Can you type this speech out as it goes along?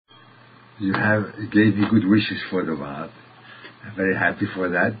gave me good wishes for the Vaad. I'm very happy for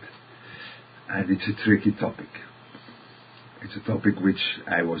that. And it's a tricky topic. It's a topic which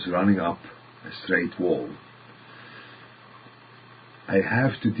I was running up a straight wall. I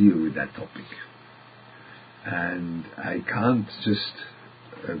have to deal with that topic. And I can't just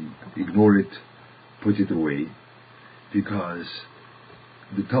ignore it, put it away, because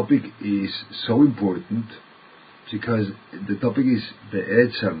the topic is so important, because the topic is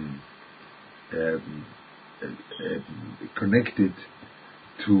connected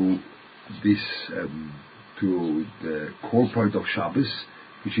to this, to the core part of Shabbos,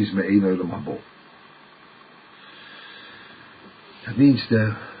 which is Me'ein Olam Habo. That means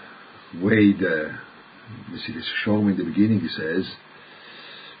the way the Mesilas Yesharim in the beginning says,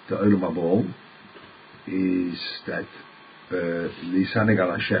 the Olam Habo is that Lisaneg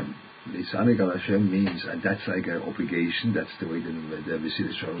al Hashem. Lisaneg al Hashem means, and that's like an obligation, that's the way the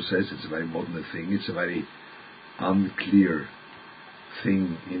Mesilas Yesharim says, it's a very modern thing, it's a very unclear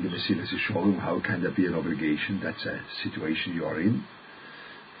thing in the Mesilas Yesharim. How can there be an obligation? That's a situation you are in.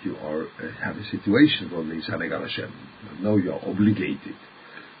 You have a situation called Lisaneg al Hashem. No, you are obligated.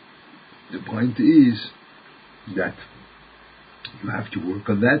 The point is that you have to work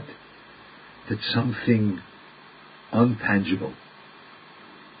on that something untangible,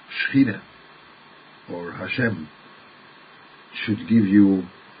 Shechina or Hashem, should give you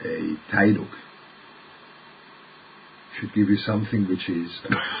a tainug, should give you something which is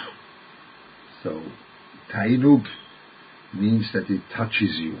so tainug means that it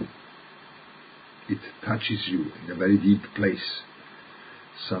touches you. It touches you in a very deep place.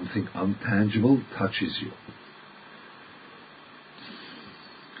 Something untangible touches you.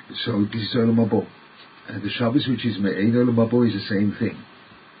 So this is Olam Habo. And the Shabbos, which is Me'ein Olam Habo, is the same thing.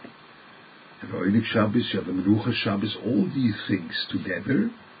 You have Oinik Shabbos, you have the Menucha Shabbos, all these things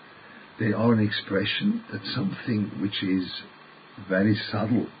together, they are an expression that something which is very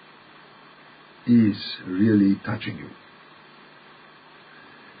subtle is really touching you.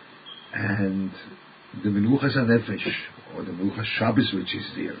 And the Menuchas HaNefesh, or the Menuchas Shabbos, which is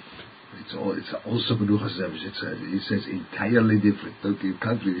there, it's also Menuchas HaNefesh. It says entirely different. You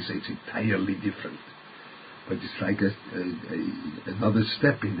can't really say it's entirely different, but it's like another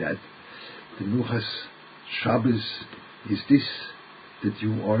step in that. The Menuchas Shabbos is this, that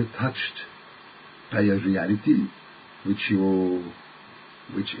you are touched by a reality which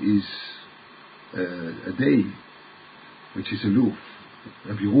is a day, which is aloof.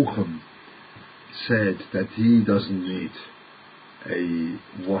 Rabbi Yerucham said that he doesn't need a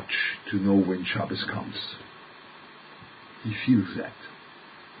watch to know when Shabbos comes. He feels that.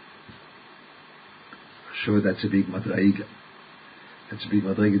 Sure, that's a big madreiga. That's a big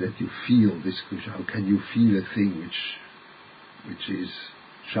madreiga that you feel this. How can you feel a thing which is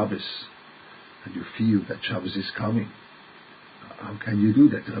Shabbos, and you feel that Shabbos is coming? How can you do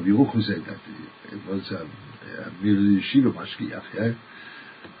that? Rabbi Yerucham said that it was a Mir Yeshiva Mashgiach. Yeah?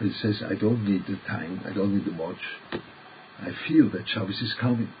 He says, I don't need the time, I don't need the watch. I feel that Shabbos is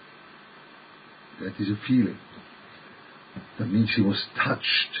coming. That is a feeling. That means he was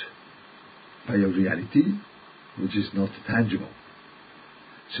touched by a reality which is not tangible.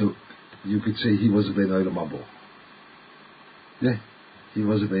 So you could say he was a Ben Olam Habo. Yeah, he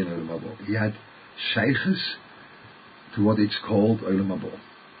was a Ben Olam Habo. He had sheiches to what it's called Olam Habo.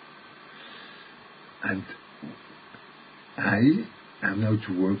 And I am now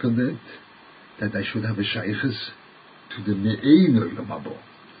to work on that I should have a sheiches to the Me'ein Olam Habo.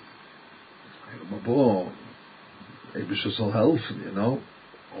 Olam Habo, Eibusha shall help,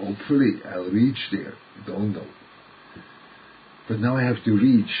 hopefully I'll reach there, don't know. But now I have to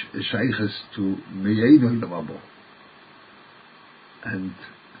reach a sheiches to Me'ein Olam Habo. And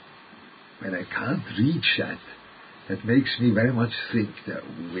when I can't reach that makes me very much think that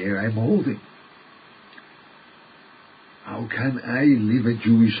where I'm holding. How can I live a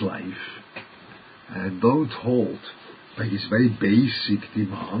Jewish life and don't hold by this very basic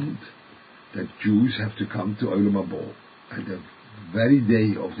demand that Jews have to come to Olam Habo, and the very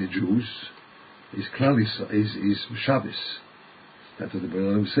day of the Jews is Shabbos. That's what the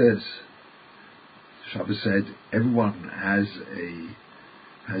Bible says. Shabbos said everyone has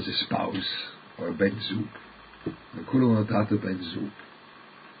a spouse or a ben zug.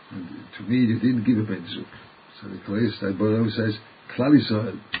 And to me, they didn't give a ben zug. So the Bible says Klal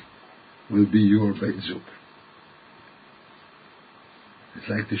Yisrael will be your ben zug. It's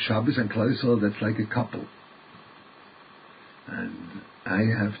like the Shabbos and Klal Yisrael, that's like a couple. And I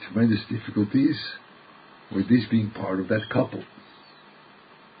have tremendous difficulties with this being part of that couple.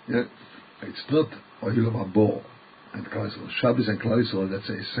 Yeah, it's not Olam Habo. and Klal Yisrael. Shabbos and Klal Yisrael, that's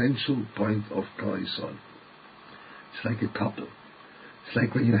an essential point of Klal Yisrael. It's like a couple. It's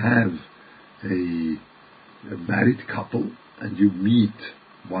like when you have a married couple and you meet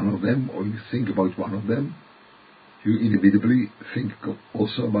one of them, or you think about one of them, you inevitably think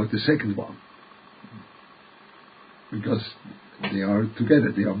also about the second one. Because they are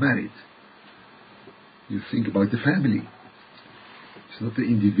together, they are married. You think about the family. It's not the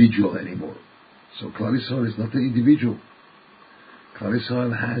individual anymore. So Klal Yisrael is not the individual. Klal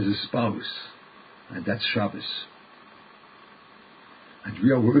Yisrael has a spouse, and that's Shabbos. And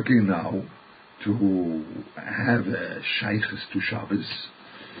we are working now to have a shaykhs to Shabbos,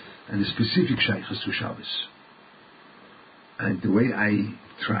 and a specific shaykhs to Shabbos. And the way I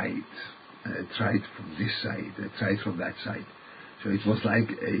tried from this side, I tried from that side. So it was like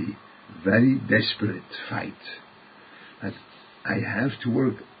a very desperate fight. And I have to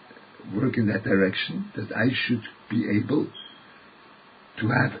work in that direction, that I should be able to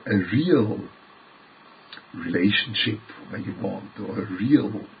have a real relationship, when you want, or a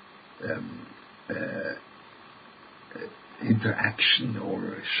real interaction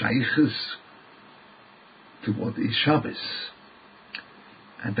or shaykhs to what is Shabbos.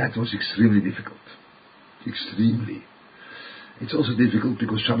 And that was extremely difficult. Extremely. It's also difficult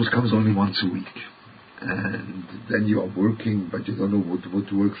because Shabbos comes only once a week. And then you are working, but you don't know what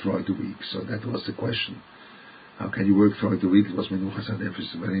to work throughout the week. So that was the question. How can you work throughout the week? It was Menuchas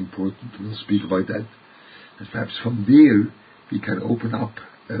HaNefesh, very important. We'll speak about that. And perhaps from there we can open up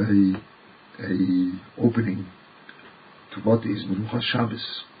a opening to what is Menuchas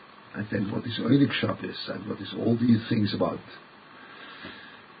Shabbos, and then what is Oinik Shabbos, and what is all these things about.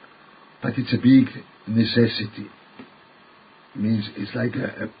 But it's a big necessity. It means it's like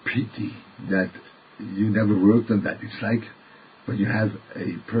a pity that you never worked on that. It's like when you have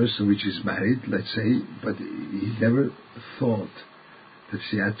a person which is married, let's say, but he never thought that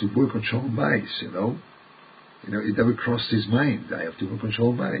he had to work on Shalom Bayis, it never crossed his mind. I have to work on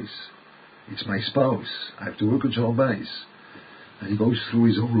Shalom Bayis. It's my spouse. I have to work on Shalom Bayis. And he goes through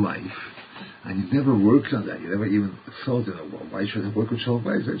his whole life, and he never worked on that. He never even thought, well, why should I work on Shalom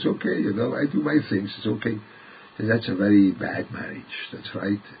Bayis? It's okay, I do my things. It's okay. And that's a very bad marriage. That's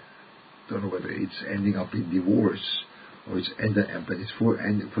right. Don't know whether it's ending up in divorce or it's but it's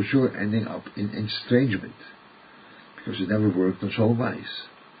for sure ending up in estrangement, because you never worked on Shalom Bayis.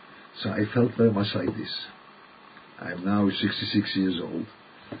 So I felt very much like this. I am now 66 years old,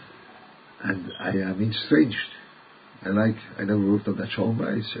 and I am estranged. I never worked on that Shalom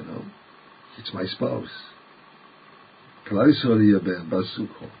Bayis, It's my spouse. Klal Yisrael ben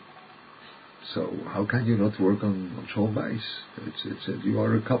Basuko. So how can you not work on Shalom Bayis? You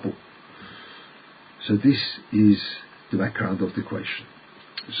are a couple. So this is the background of the question.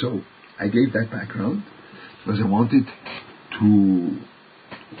 So I gave that background because I wanted to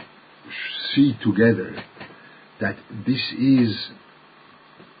see together that this is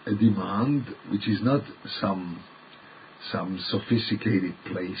a demand which is not some sophisticated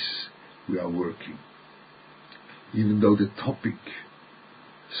place we are working. Even though the topic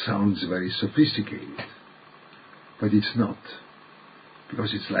sounds very sophisticated, but it's not.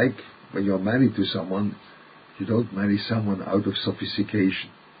 Because it's like when you're married to someone, you don't marry someone out of sophistication.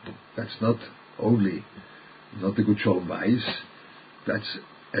 That's not only not a good Shalom Bayis, that's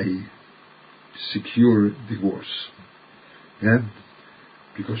a secure divorce. Yeah?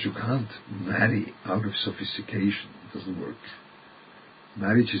 Because you can't marry out of sophistication. It doesn't work.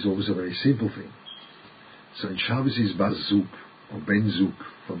 Marriage is always a very simple thing. So in Shabbos is Bazuk or Ben Zuk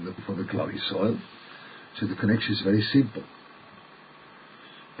from the Klal Yisrael. So the connection is very simple.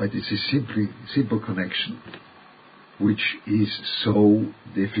 But it's a simple connection which is so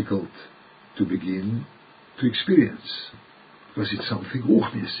difficult to begin to experience, because it's something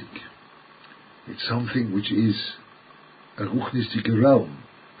ruchnistic. It's something which is a ruchnistic realm,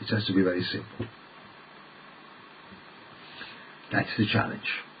 which has to be very simple. That's the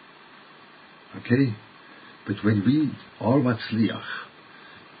challenge. Okay? But when we are matzliach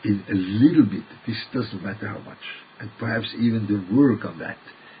in a little bit, this doesn't matter how much, and perhaps even the work on that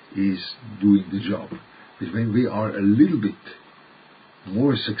is doing the job. But when we are a little bit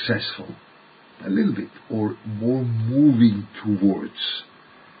more successful, a little bit, or more moving towards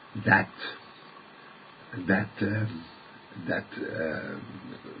that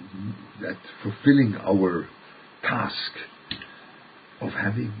fulfilling our task of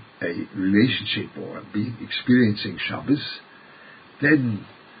having a relationship or experiencing Shabbos, then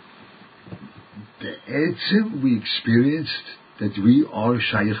the etzem we experienced that we are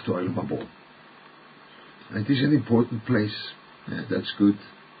shaykh to Olam Haba. And it is an important place. Yeah, that's good.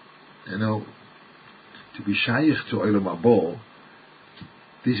 to be shaykh to Olam Haba,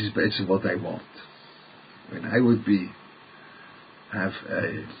 this is basically what I want. When I would I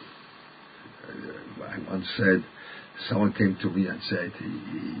once said, someone came to me and said,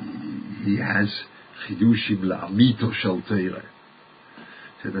 he has chidushim la'amito shel Torah.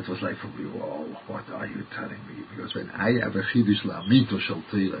 So that was like for me, whoa, what are you telling me? Because when I have a chidush la'amito shel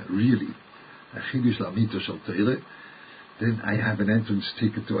Torah, really, a chidush la'amito shel Torah, then I have an entrance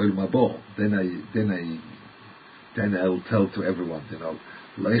ticket to Olam Haba. Then I'll tell to everyone,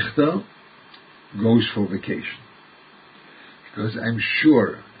 Leichter goes for vacation. Because I'm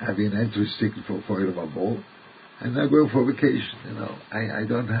sure having an entrance ticket for Olam Haba, and I'm going for vacation. I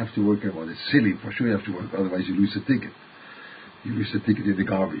don't have to work about it. It's silly, for sure you have to work, otherwise you lose the ticket. You lose the ticket in the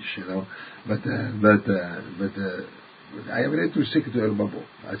garbage, But I have an entrance ticket to Olam Haba.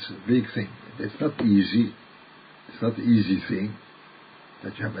 That's a big thing. It's not easy. It's not an easy thing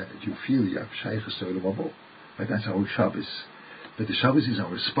that you feel you have shaykhs to Olam Haba. But that's our Shabbos. But the Shabbos is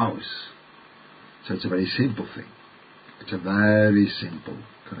our spouse. So it's a very simple thing. It's a very simple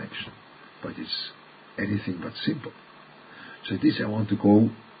connection. But it's anything but simple. So this I want to go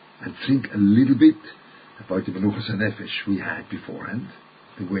and think a little bit about the Menuchas HaNefesh we had beforehand,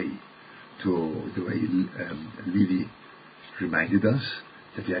 the way Levi reminded us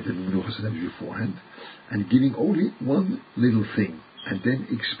that we had the Menuchas HaNefesh beforehand, and giving only one little thing, and then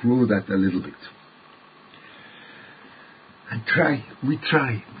explore that a little bit. And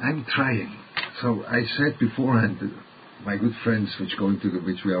I'm trying. So I said beforehand, my good friends which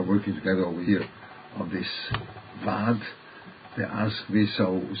we are working together over here on this Vaad, they asked me,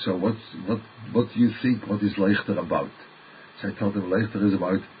 so what do you think, what is Leichter about? So I told them Leichter is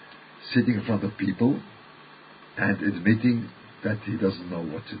about sitting in front of people and admitting that he doesn't know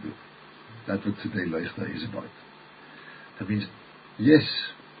what to do. That's what today Leichter is about. That means, yes,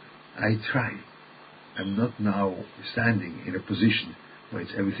 I try. I'm not now standing in a position where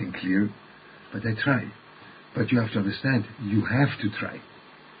it's everything clear, but I try. But you have to understand, you have to try.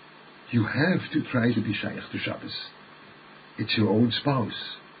 You have to try to be shaykh to Shabbos. It's your own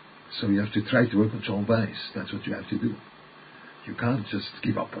spouse. So you have to try to work on your own base. That's what you have to do. You can't just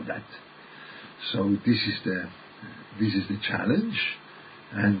give up on that. So this is the challenge,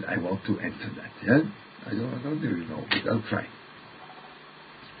 and I want to enter that. Yeah, I don't really know, but I'll try.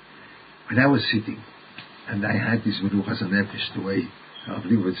 When I was sitting, and I had this Menuchas HaNefesh, the way I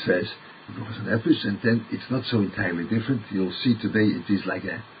believe it says Menuchas HaNefesh, and then it's not so entirely different. You'll see today it is like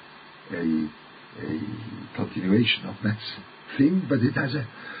a continuation of that thing, but it has a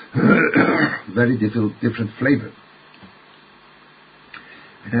very different flavor.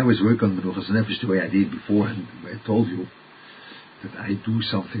 When I was working on Menuchas HaNefesh the way I did before, and I told you that I do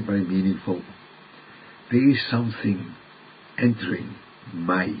something very meaningful, there is something entering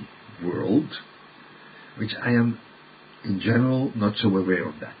my world which I am in general not so aware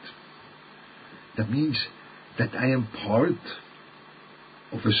of that. That means that I am part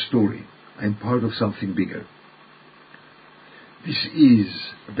of a story. I am part of something bigger. This is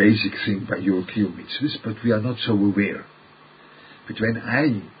a basic thing by your Kiyum Mitzvahs, but we are not so aware. But when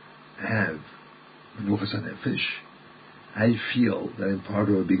I have Menuchas HaNefesh, I feel that I'm part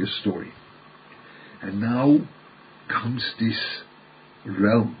of a bigger story. And now comes this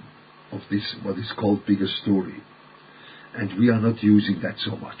realm of this, what is called bigger story. And we are not using that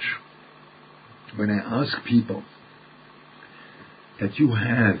so much. When I ask people that you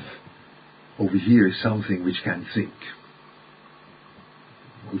have over here something which can think,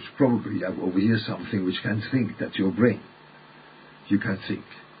 most probably you have over here something which can think, that's your brain. You can think.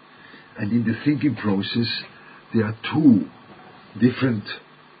 And in the thinking process, there are two different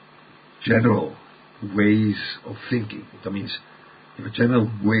general ways of thinking. That means you have a general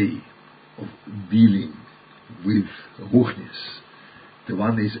way of dealing with ruchnis. The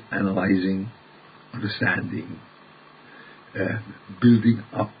one is analyzing, understanding, building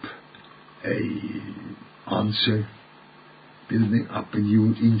up a answer, building up a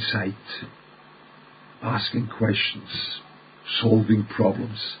new insight, asking questions, solving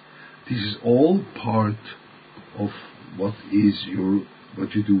problems. This is all part of what you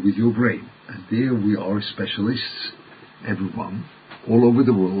do with your brain. And there we are specialists, everyone, all over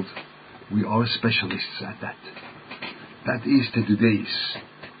the world, we are specialists at that. That is today's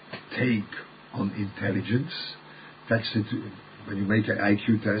take on intelligence. That's when you make an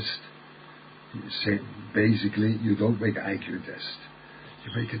IQ test, you say basically you don't make an IQ test.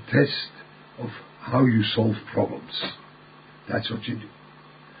 You make a test of how you solve problems. That's what you do.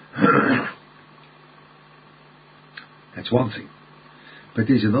 That's one thing. But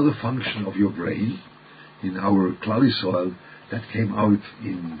there's another function of your brain in our Klal Yisrael that came out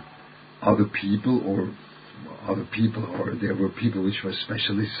in other people, or there were people which were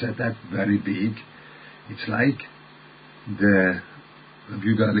specialists at that, very big. It's like the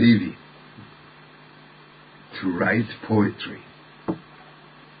Yehuda Levi, to write poetry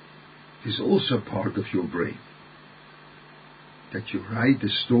is also part of your brain. That you write a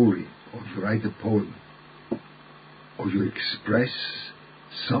story, or you write a poem, or you express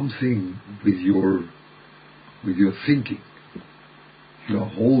something with your thinking. You are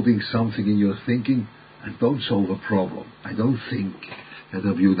holding something in your thinking and don't solve a problem. I don't think that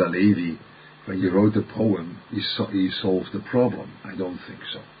Rabbi Yehuda Levi, when he wrote a poem, he solved the problem. I don't think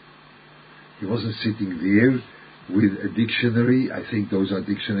so. He wasn't sitting there with a dictionary. I think those are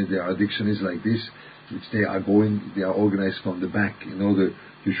dictionaries. There are dictionaries like this, which they are organized from the back in order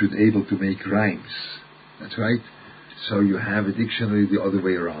you should able to make rhymes. That's right. So you have a dictionary the other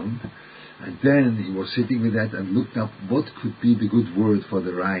way around. And then he was sitting with that and looked up what could be the good word for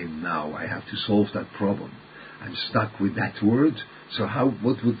the rhyme now. I have to solve that problem. I'm stuck with that word. So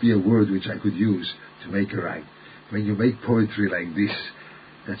what would be a word which I could use to make a rhyme? When you make poetry like this,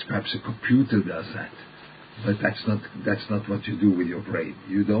 that's perhaps a computer does that. But that's not what you do with your brain.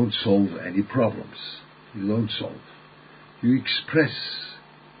 You don't solve any problems. You don't solve. You express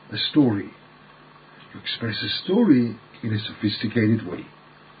a story. You express a story in a sophisticated way.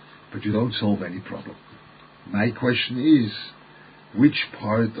 But you don't solve any problem. My question is, which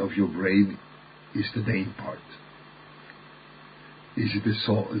part of your brain is the main part? Is it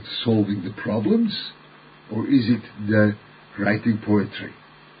solving the problems, or is it the writing poetry?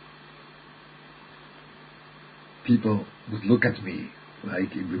 People would look at me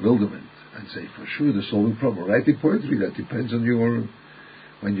like in bewilderment and say, for sure, the solving problem. Writing poetry, that depends on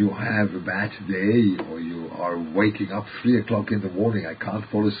when you have a bad day, or you are waking up 3 o'clock in the morning, I can't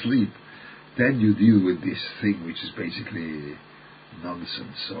fall asleep, then you deal with this thing which is basically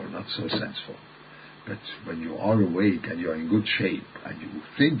nonsense or not so sensible. But when you are awake and you are in good shape and you're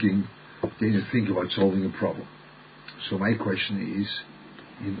thinking, then you think about solving a problem. So my question is,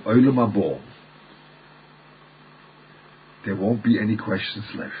 in Olam Haba, there won't be any questions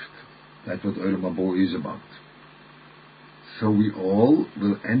left. That's what Olam Haba is about. So we all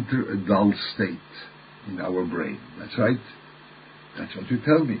will enter a dull state in our brain. That's right. That's what you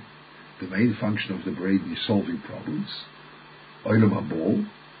tell me. The main function of the brain is solving problems. Olam Haba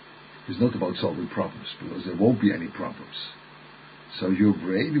is not about solving problems, because there won't be any problems. So your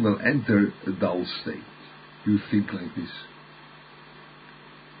brain will enter a dull state. You think like this.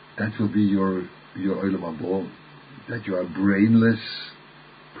 That will be your Olam Haba. That you are a brainless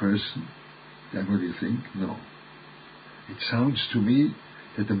person. That what you think? No. It sounds to me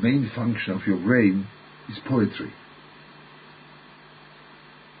that the main function of your brain is poetry.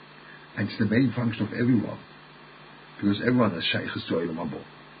 And it's the main function of everyone. Because everyone has shaykhs to Olam Haba.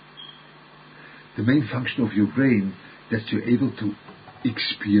 The main function of your brain, that you're able to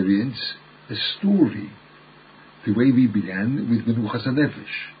experience a story. The way we began with Menuchas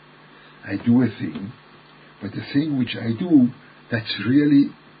HaNefesh. I do a thing, but the thing which I do, that's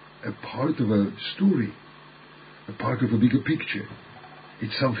really a part of a story, a part of a bigger picture.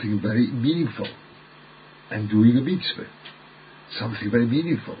 It's something very meaningful. I'm doing a mitzvah, something very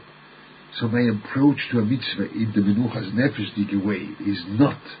meaningful. So my approach to a mitzvah in the Menuchas Nefesh way is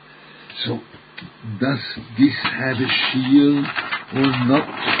not, so does this have a shield or not?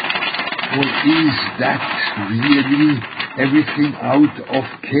 Or is that really everything out of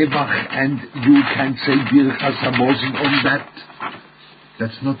Kevach and you can say Birchas Hamazon on that?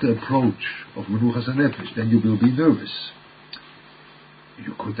 That's not the approach of Menuchas HaNefesh. Then you will be nervous.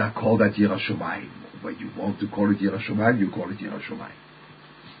 You could not call that Yiras Shamayim. When you want to call it Yiras Shamayim, you call it Yiras Shamayim.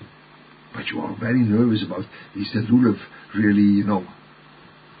 But you are very nervous about, is the lulav really,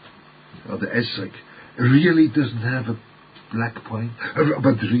 or the esrog really doesn't have a black point,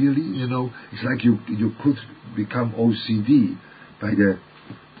 but really, it's like you could become OCD by the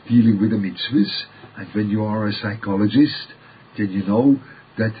dealing with the mitzvahs, and when you are a psychologist, then you know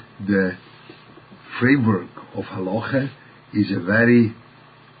that the framework of halacha is a very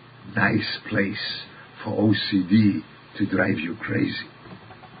nice place for OCD to drive you crazy.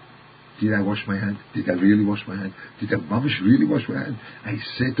 Did I wash my hand? Did I really wash my hand? Did I mamish really wash my hand? I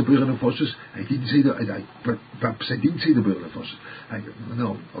said the Birchas Nefashos. I didn't say perhaps I didn't say the Birchas Nefashos.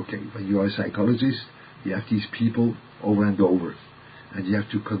 No, okay. When you are a psychologist, you have these people over and over, and you have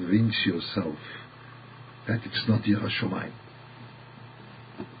to convince yourself that it's not Yiras Shamayim.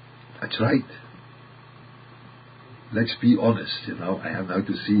 That's right. Let's be honest. I have now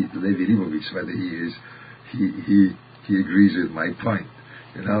to see Levi Leibovitz whether he agrees with my point.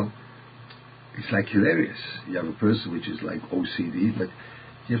 It's like hilarious. You have a person which is like OCD, but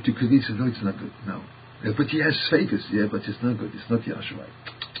You have to convince him, no, it's not good. No. But he has fakers. Yeah, but it's not good. It's not Yashua.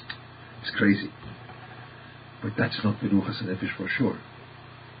 It's crazy. But that's not Menuchas Nefesh for sure.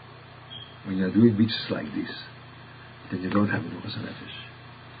 When you're doing mitzvahs like this, then you don't have Menuchas Nefesh.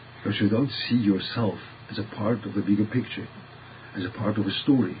 Because you don't see yourself as a part of a bigger picture, as a part of a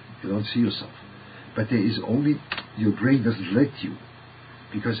story. You don't see yourself. But there is only, your brain doesn't let you,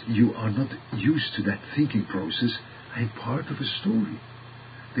 because you are not used to that thinking process. I'm part of a story.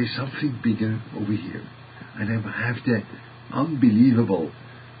 There's something bigger over here. And I have the unbelievable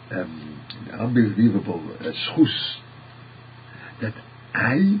schus that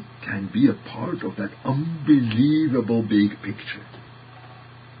I can be a part of that unbelievable big picture.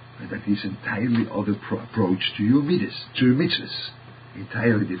 And that is entirely other approach to your mitzvahs.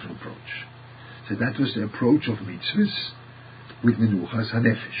 Entirely different approach. So that was the approach of mitzvahs with Menuchas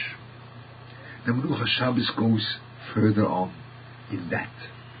HaNefesh. The Menuchas Shabbos goes further on in that.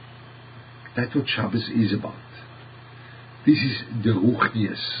 That's what Shabbos is about. This is the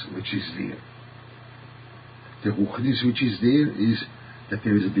Ruchnius which is there. The Ruchnius which is there is that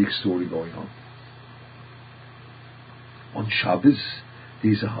there is a big story going on. On Shabbos,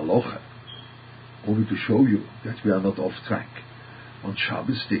 there is a halacha. Only to show you that we are not off track. On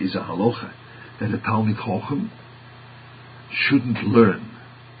Shabbos, there is a halacha that a Talmid Chochem shouldn't learn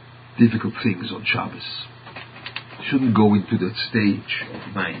difficult things on Shabbos. Shouldn't go into that stage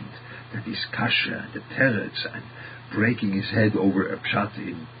of mind that is kasha, the teretz, and breaking his head over a pshat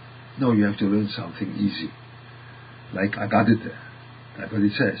in. No, you have to learn something easy. Like Agadite. That's what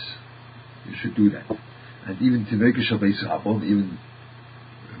it says. You should do that. And even Tineke Shabbeis Rabban, even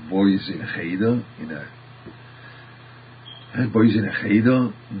boys in a cheder,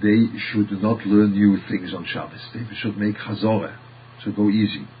 they should not learn new things on Shabbos. They should make chazorah. So go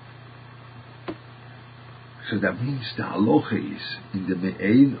easy. So that means the halacha is, in the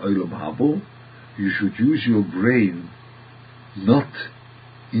Me'ein Olam Habo, you should use your brain not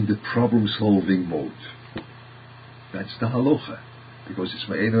in the problem-solving mode. That's the halacha, because it's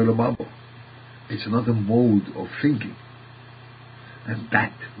Me'ein Olam Habo. It's another mode of thinking. And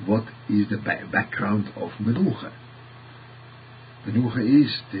that, what is the background of Menucha? Menucha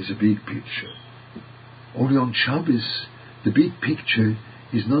is, there's a big picture. Only on Shabbos, the big picture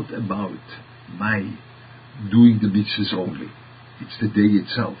is not about my doing the mitzvahs only. It's the day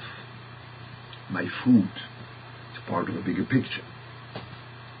itself. My food. It's part of a bigger picture.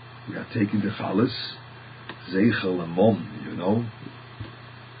 We are taking the chalas, Zeichel and Mon,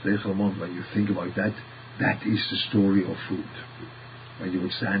 Zeichel and Mon, when you think about that, that is the story of food. When you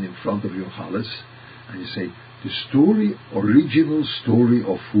would stand in front of your chalas and you say, the original story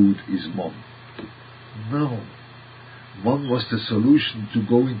of food is Mon. No. Mon was the solution to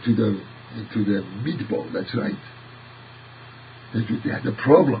go into the meatball, that's right. They had a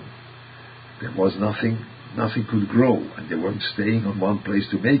problem. There was nothing could grow, and they weren't staying on one place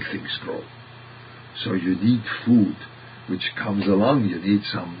to make things grow. So you need food which comes along. You need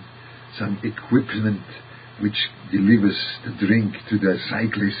some equipment which delivers the drink to the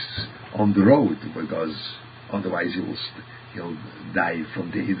cyclists on the road, because otherwise he'll die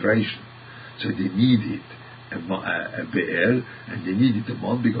from dehydration. So they needed a be'er, and they needed a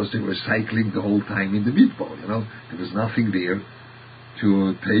mon because they were cycling the whole time in the meatball. There was nothing there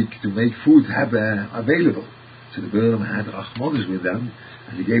to make food available. So the B'erim had Rachmanis with them,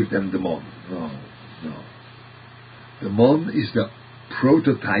 and he gave them the mon. No. The mon is the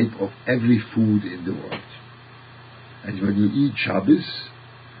prototype of every food in the world. And when you eat Shabbos,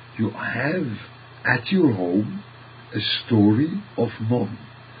 you have at your home a story of mon.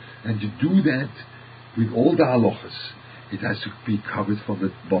 And you do that with all the halachas. It has to be covered from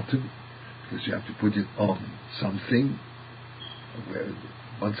the bottom, because you have to put it on something. Where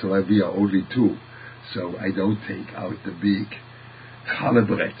once in a while we are only two, so I don't take out the big challah,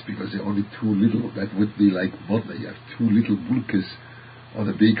 because they're only too little. That would be like modna. You have two little bulkas on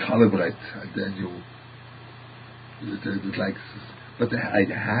a big challah, and then it's like. But I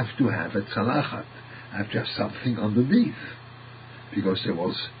have to have a tzalachat. I have to have something underneath, because there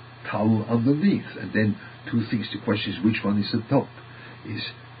was tal underneath. And then two things. The question is, which one is the top?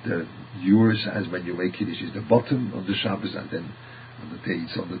 Is yours, as when you make Kiddush, is the bottom of the Shabbos, and then on the day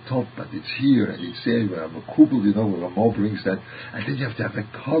it's on the top, but it's here and it's there. We have a kubel, where Ramo brings that, and then you have to have a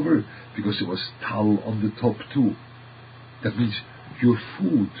cover, because it was tal on the top too. That means your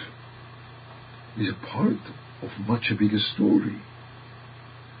food is a part of much a bigger story.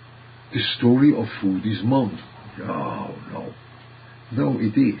 The story of food is mon. No,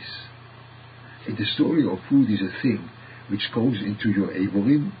 it is. And the story of food is a thing which goes into your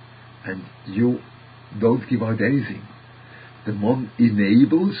Evorim, and you don't give out anything. The mon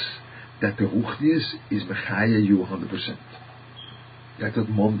enables that the Ruchnius is Mechaya you 100%. That's what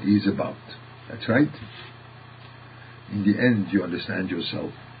mon is about. That's right. In the end, you understand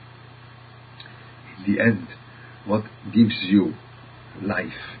yourself. In the end, what gives you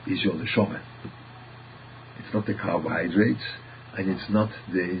life is your neshama. It's not the carbohydrates, and it's not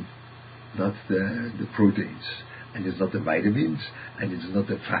the proteins, and it's not the vitamins, and it's not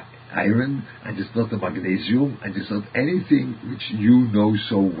the iron, and it's not the magnesium, and it's not anything which you know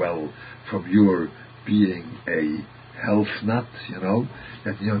so well from your being a health nut,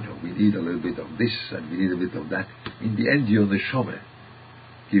 that we need a little bit of this and we need a bit of that. In the end, your neshama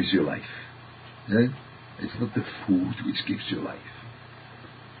gives you life. Yeah? It's not the food which gives you life.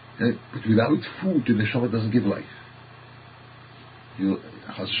 Yeah? But without food, the neshama doesn't give life. You'll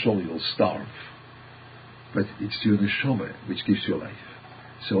starve. But it's your neshama which gives you life.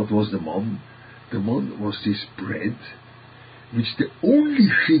 So what was the mon? The mon was this bread, which the only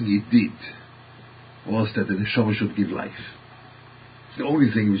thing it did was that the neshama should give life. The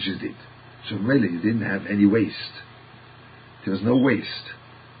only thing which it did. So really, it didn't have any waste. There was no waste,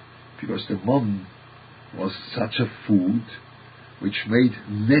 because the mon was such a food which made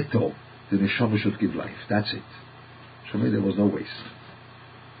netto the neshama should give life. That's it. So really, there was no waste.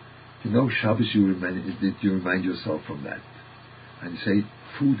 Shabbos, you remind yourself from that, and say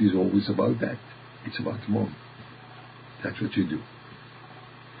food is always about that. It's about mon. That's what you do.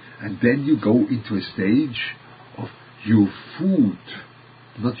 And then you go into a stage of your food,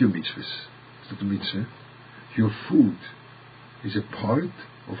 not your mitzvahs. It's not a mitzvah. Your food is a part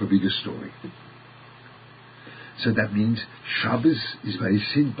of a bigger story. So that means Shabbos is very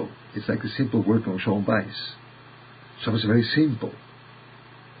simple. It's like a simple word on Shalom Bayis. Shabbos is very simple.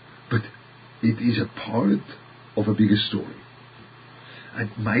 But it is a part of a bigger story. And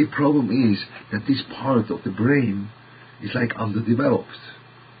my problem is that this part of the brain is like underdeveloped.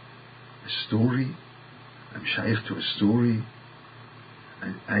 A story, I'm shaykh to a story,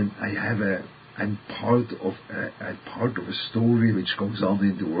 and I'm part of a story which goes on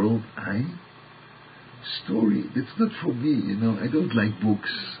in the world. Story, that's not for me, I don't like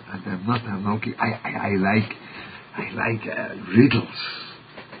books, and I'm okay. I like riddles.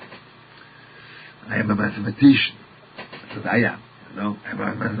 I am a mathematician. That's what I am, I'm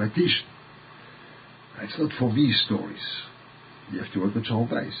a mathematician. It's not for me stories. You have to work with Shalom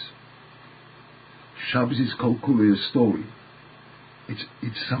Bayis. Shabbos is called a story.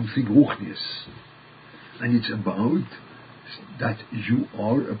 It's something ruchnius, and it's about that you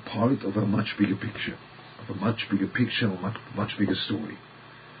are a part of a much bigger picture, a much bigger story.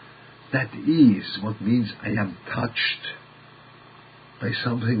 That is what means I am touched by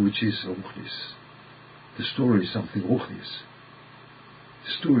something which is ruchnius. The story is something ruchnius.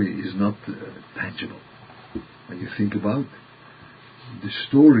 The story is not tangible. When you think about the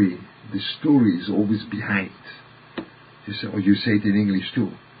story is always behind. Or you say it in English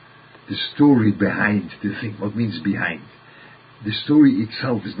too. The story behind the thing. What means behind? The story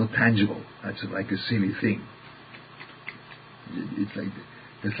itself is not tangible. That's like a silly thing.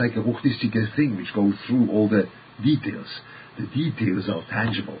 It's like a ruchnistic thing which goes through all the details. The details are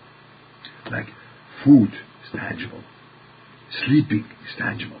tangible. Like food is tangible. Sleeping is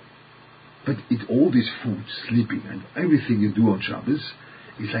tangible. But all this food, sleeping, and everything you do on Shabbos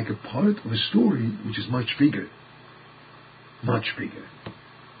is like a part of a story which is much bigger. Much bigger.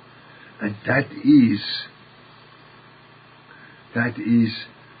 And that is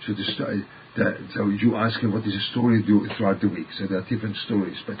so the story. So you ask him what is a story do throughout the week. So there are different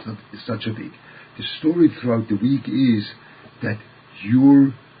stories, but it's such a big. The story throughout the week is that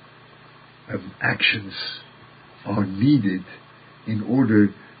your actions are needed in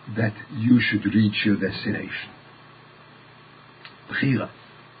order that you should reach your destination. Bechira.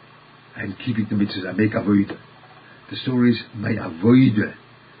 And keeping the mitzvahs. I make avodah. The story is my avodah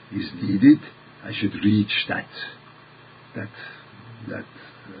is needed. I should reach that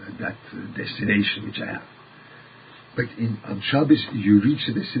destination which I have. But on Shabbos you reach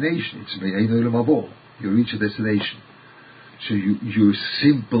the destination. It's me'ein olam haba. You reach the destination. So your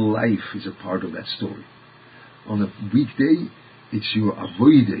simple life is a part of that story. On a weekday, it's your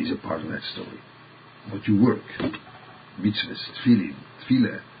avodah is a part of that story. What you work, mitzvahs,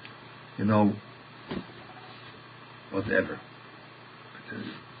 tefillah, whatever.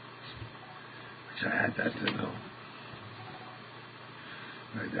 Which I had that,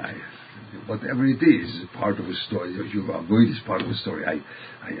 whatever it is part of a story. Your avodah is part of a story. I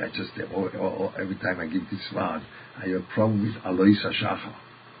just every time I give this Vaad, I have a problem with Alois HaShachar,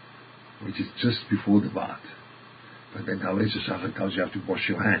 which is just before the Vaad. But then Alois HaShachar tells you have to wash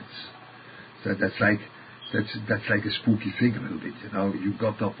your hands. So that's like That's like a spooky thing a little bit, you know. You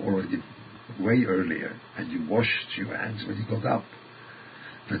got up already way earlier, and you washed your hands when you got up.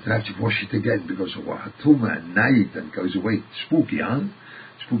 But you have to wash it again because of Hatuma and night, and goes away. Spooky, huh?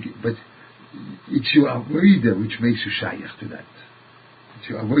 Spooky. But it's your avoider which makes you shaykh to that. It's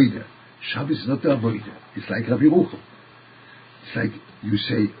your avoider. Shabbos is not the avoider. It's like Rabbi Ruchel. It's like you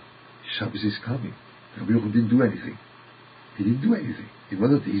say, Shabbos is coming. Rabbi Ruchel didn't do anything. He didn't do anything. It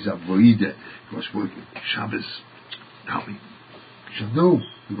wasn't his avoider. He was working. Shabbos coming. He said, no.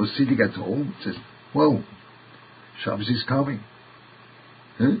 He was sitting at home. He says, whoa, Shabbos is coming.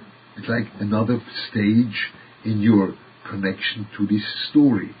 Huh? It's like another stage in your connection to this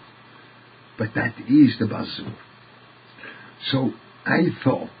story. But that is the Bazur. So I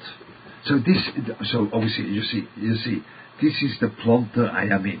thought, so obviously you see, this is the planter I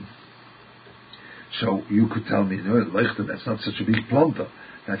am in. So you could tell me, no, Leuchter, that's not such a big planter.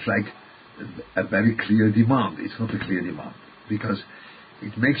 That's like a very clear demand. It's not a clear demand. Because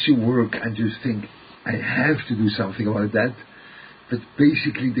it makes you work and you think, I have to do something about that. But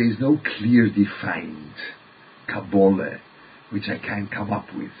basically there is no clear defined Kabbalah which I can come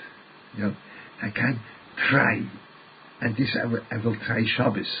up with. You know, I can try. And this I will try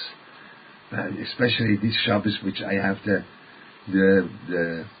Shabbos. Especially this Shabbos which I have the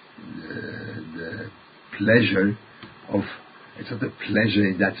pleasure of, it's not a pleasure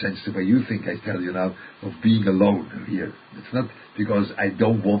in that sense the way you think I tell you now, of being alone here. It's not because I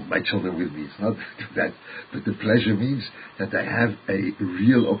don't want my children with me, it's not that, but the pleasure means that I have a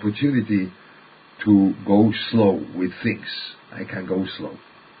real opportunity to go slow with things. I can go slow.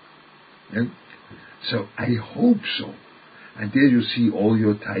 Yeah? So I hope so. And there you see all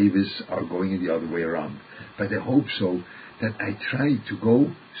your taivas are going in the other way around. But I hope so that I try to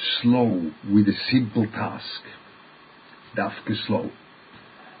go slow with a simple task. Dafke slow.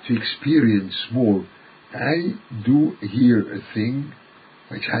 To experience more. I do here a thing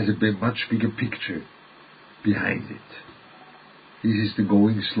which has a much bigger picture behind it. This is the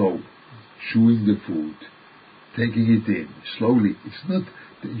going slow. Chewing the food. Taking it in. Slowly. It's not,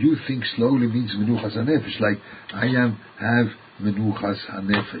 you think slowly means menuchas hanefesh, like I have menuchas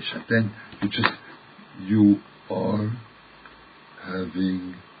hanefesh, and then you are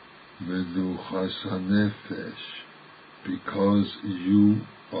having menuchas hanefesh because you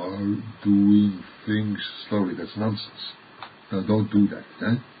are doing things slowly. That's nonsense. No, don't do that.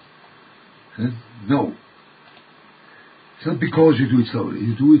 No. It's not because you do it slowly.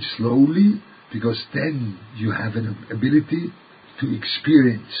 You do it slowly because then you have an ability to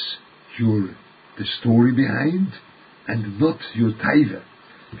experience the story behind and not your taiva.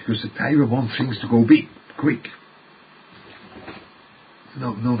 Because the taiva wants things to go big, quick.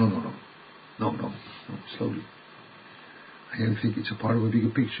 No, slowly. I think it's a part of a bigger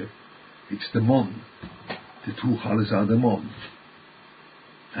picture. It's the mon. The two chales are the mon.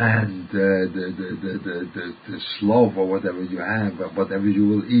 And the slov or whatever you have, or whatever you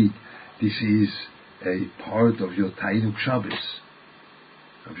will eat, this is a part of your Tainuk Shabbos.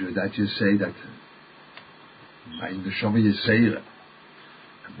 That you say that my neshama Yisera,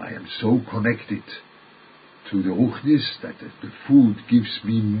 I am so connected to the Ruchnis that the food gives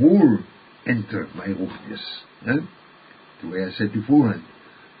me more enter my Ruchnis. The way I said beforehand,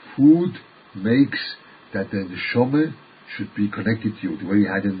 food makes that the neshama should be connected to you, the way we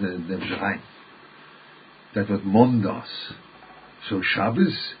had in the Mzrayim. That's what Mon does. So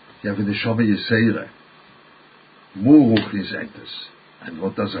Shabbos, you have a neshama Yisera, more Ruchnis enters. And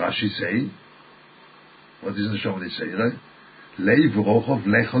what does Rashi say? What is neshama Yisera? Leiv rochov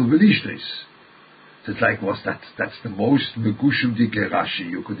lechol velishtis. It's like that's the most megushumdike Rashi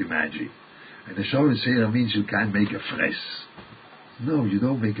you could imagine. And neshama Yisera means you can't make a fres. No, you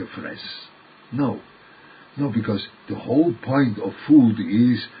don't make a fres. No, because the whole point of food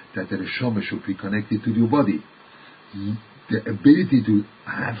is that the neshama should be connected to your body. The ability to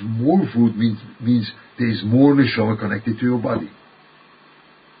have more food means there is more neshama connected to your body.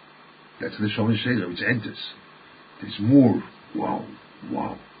 That's the neshama Yisera which enters. There's more. Wow.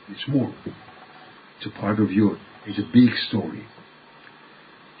 It's more. It's a part of it's a big story.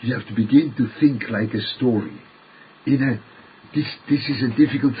 You have to begin to think like a story. This is a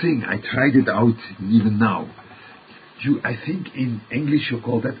difficult thing. I tried it out even now. I think in English you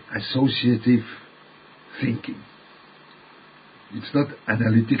call that associative thinking. It's not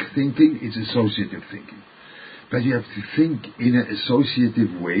analytic thinking, it's associative thinking. But you have to think in an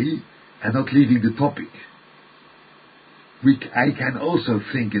associative way and not leaving the topic. I can also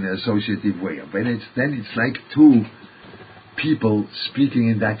think in an associative way. When it's like two people speaking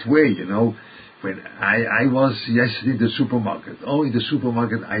in that way, you know. When I was yesterday in the supermarket. In the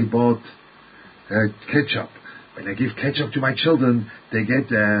supermarket I bought ketchup. When I give ketchup to my children, they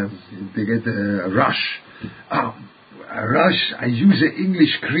get a rush. A rush. I use an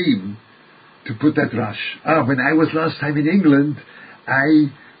English cream to put that rush. When I was last time in England, I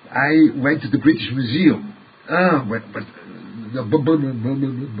went to the British Museum. But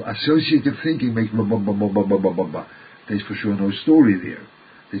associative thinking makes there's for sure no story there.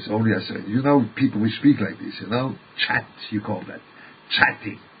 There's only people who speak like this, chat, you call that.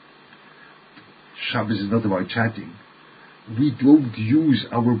 Chatting. Shabbos is not about chatting. We don't use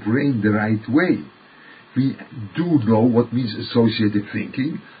our brain the right way. We do know what means associative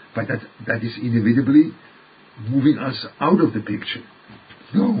thinking, but that is inevitably moving us out of the picture.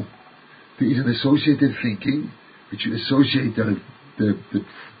 No. There is an associative thinking, which you associate the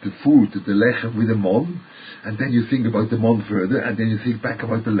food, the lechem, with the mon, and then you think about the mon further, and then you think back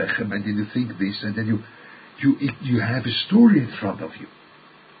about the lechem, and then you think this, and then you have a story in front of you.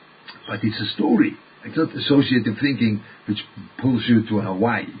 But it's a story. It's not associative thinking which pulls you to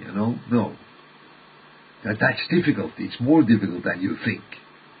Hawaii, No. That's difficult. It's more difficult than you think.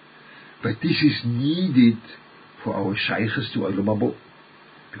 But this is needed for our shaykhs to Olam Habo,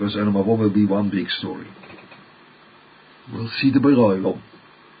 because Olam Habo will be one big story. We'll see the Beroilom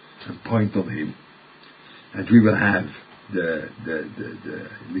and point on him, and we will have the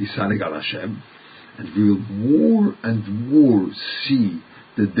Lisanig al Hashem, and we will more and more see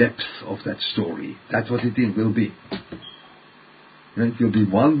the depth of that story. That's what it will be. It will be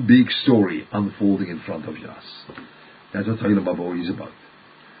one big story unfolding in front of us. That's what Olam Habo is about.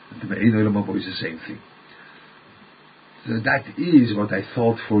 And the Me'ein Olam Habo is the same thing. So that is what I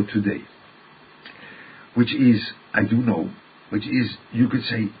thought for today. Which is, I do know, you could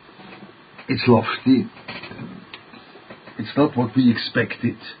say, it's lofty. It's not what we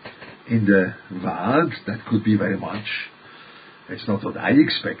expected in the Vaad. That could be very much. It's not what I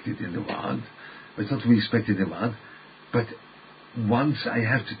expected in the Vaad. It's not what we expected in the Vaad. But once I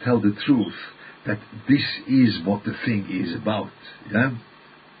have to tell the truth, that this is what the thing is about, and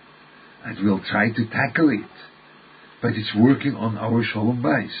we'll try to tackle it. But it's working on our Shalom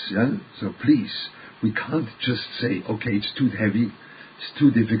Bayis, So please, we can't just say, okay, it's too heavy, it's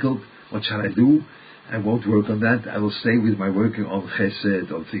too difficult, what shall I do? I won't work on that, I will stay with my working on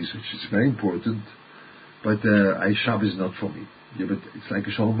Chesed, on things which is very important, but Shabbos is not for me. Yeah, but it's like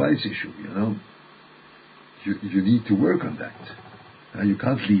a Shalom Bayis issue, You need to work on that. You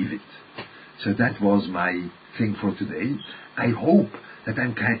can't leave it. So that was my thing for today. I hope that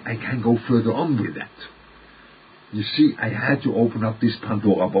I can go further on with that. You see, I had to open up this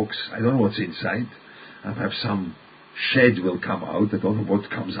Pandora box. I don't know what's inside. And perhaps some shed will come out. I don't know what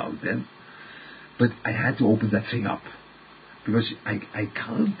comes out then. But I had to open that thing up. Because I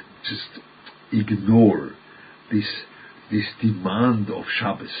can't just ignore this demand of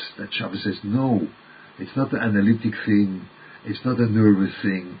Shabbos. That Shabbos says, no, it's not an analytic thing. It's not a nervous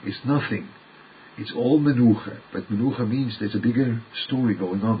thing. It's nothing. It's all menucha. But menucha means there's a bigger story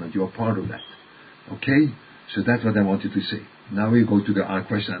going on and you're part of that. Okay? So that's what I wanted to say. Now we go to our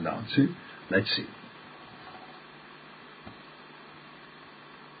question and answer. Let's see.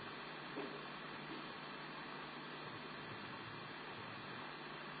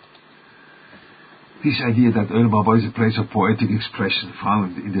 This idea that Olam Habo is a place of poetic expression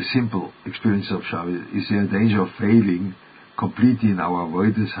found in the simple experience of Shabbos, is there a danger of failing completely in our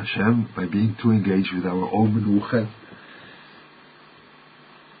avodas Hashem by being too engaged with our own menucha?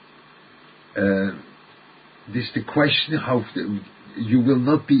 This is the question, how you will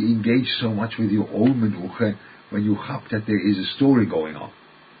not be engaged so much with your own menucha when you have that there is a story going on.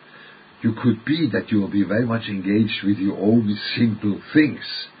 You could be that you will be very much engaged with your own simple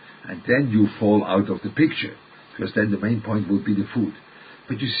things, and then you fall out of the picture, because then the main point will be the food.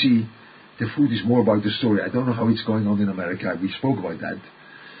 But you see, the food is more about the story. I don't know how it's going on in America. We spoke about that.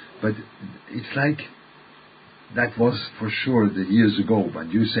 But it's like, that was for sure the years ago, but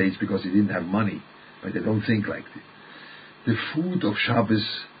you say it's because they didn't have money, but they don't think like that. The food of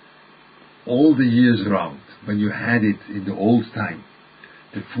Shabbos, all the years around, when you had it in the old time,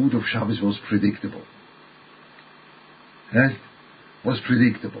 the food of Shabbos was predictable. Was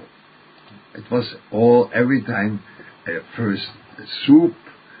predictable. It was every time first soup,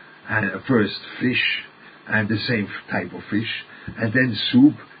 and first fish, and the same type of fish, and then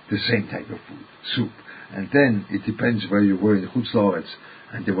soup, the same type of food, soup. And then it depends where you were in Chutz La'aretz,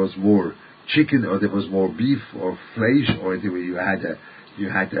 and there was more chicken, or there was more beef, or flesh, or you had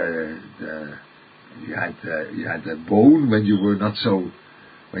a bone when you were not so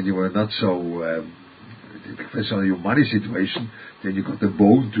depends on your money situation, then you got the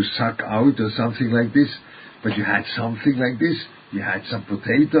bone to suck out or something like this, but you had something like this, You had some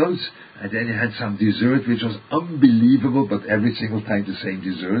potatoes, and then you had some dessert, which was unbelievable, but every single time the same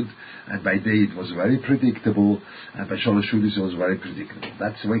dessert. And by day it was very predictable, and by Shalosh Shulis it was very predictable.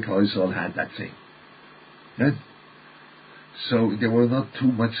 That's the way Klal Yisrael had that thing. Yeah? So there were not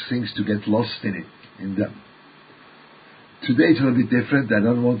too much things to get lost in them. Today it's a little bit different. I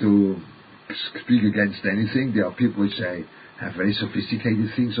don't want to speak against anything. There are people which say have very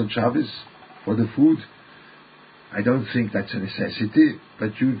sophisticated things on Shabbos for the food. I don't think that's a necessity,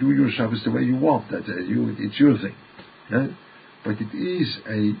 but you do your Shabbos the way you want. It's your thing. Yeah? But it is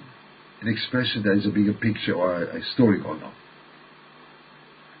an expression that is a bigger picture or a story going on.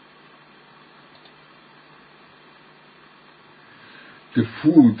 The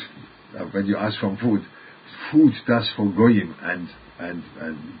food, when you ask for food does for Goyim and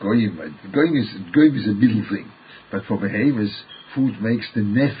Goyim is a middle thing, but for Behemoths, food makes the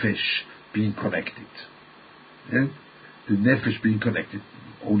nefesh being connected. Yeah? The nefesh being connected.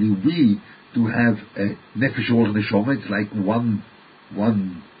 Only we do have a nefesh or neshama. It's like one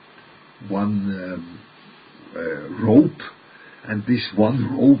rope, and this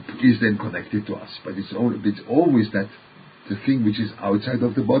one rope is then connected to us. But it's always that the thing which is outside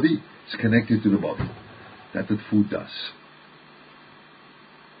of the body is connected to the body. That's what food does.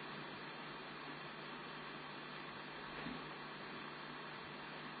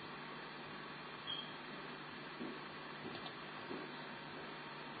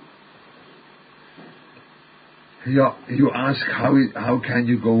 You ask how can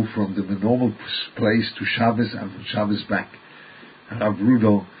you go from the normal place to Shabbos and from Shabbos back? Rav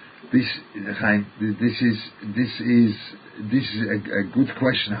Rudel, this is a good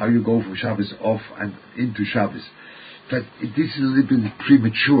question. How you go from Shabbos off and into Shabbos, but this is a little bit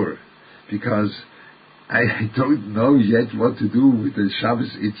premature because I don't know yet what to do with the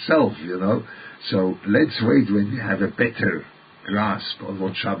Shabbos itself. So let's wait when we have a better grasp on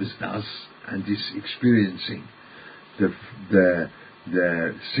what Shabbos does and is experiencing the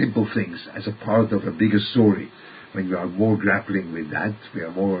simple things as a part of a bigger story. When we are more grappling with that, we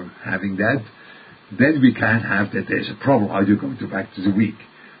are more having that, then we can have that there's a problem. How do you go back to the week?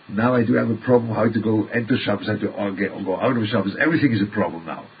 Now I do have a problem how to go enter Shabbos, how to go out of Shabbos. Everything is a problem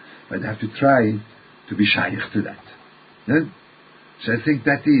now. But I have to try to be shaykh to that. Yeah? So I think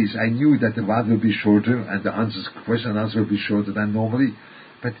that is, I knew that the Vaad will be shorter and the question and answer will be shorter than normally,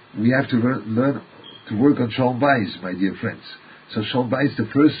 but we have to learn to work on Shalom Bayis, my dear friends. So Shalom Bayis, the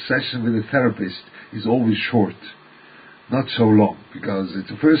first session with a therapist is always short, not so long, because it's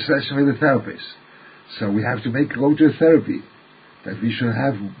the first session with a therapist. So we have to go to a therapy that we should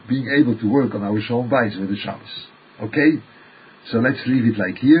have being able to work on our Shalom Bayis with the Shabbos. Okay? So let's leave it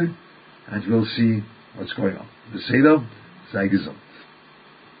like here, and we'll see what's going on. The Seder, sei gesund.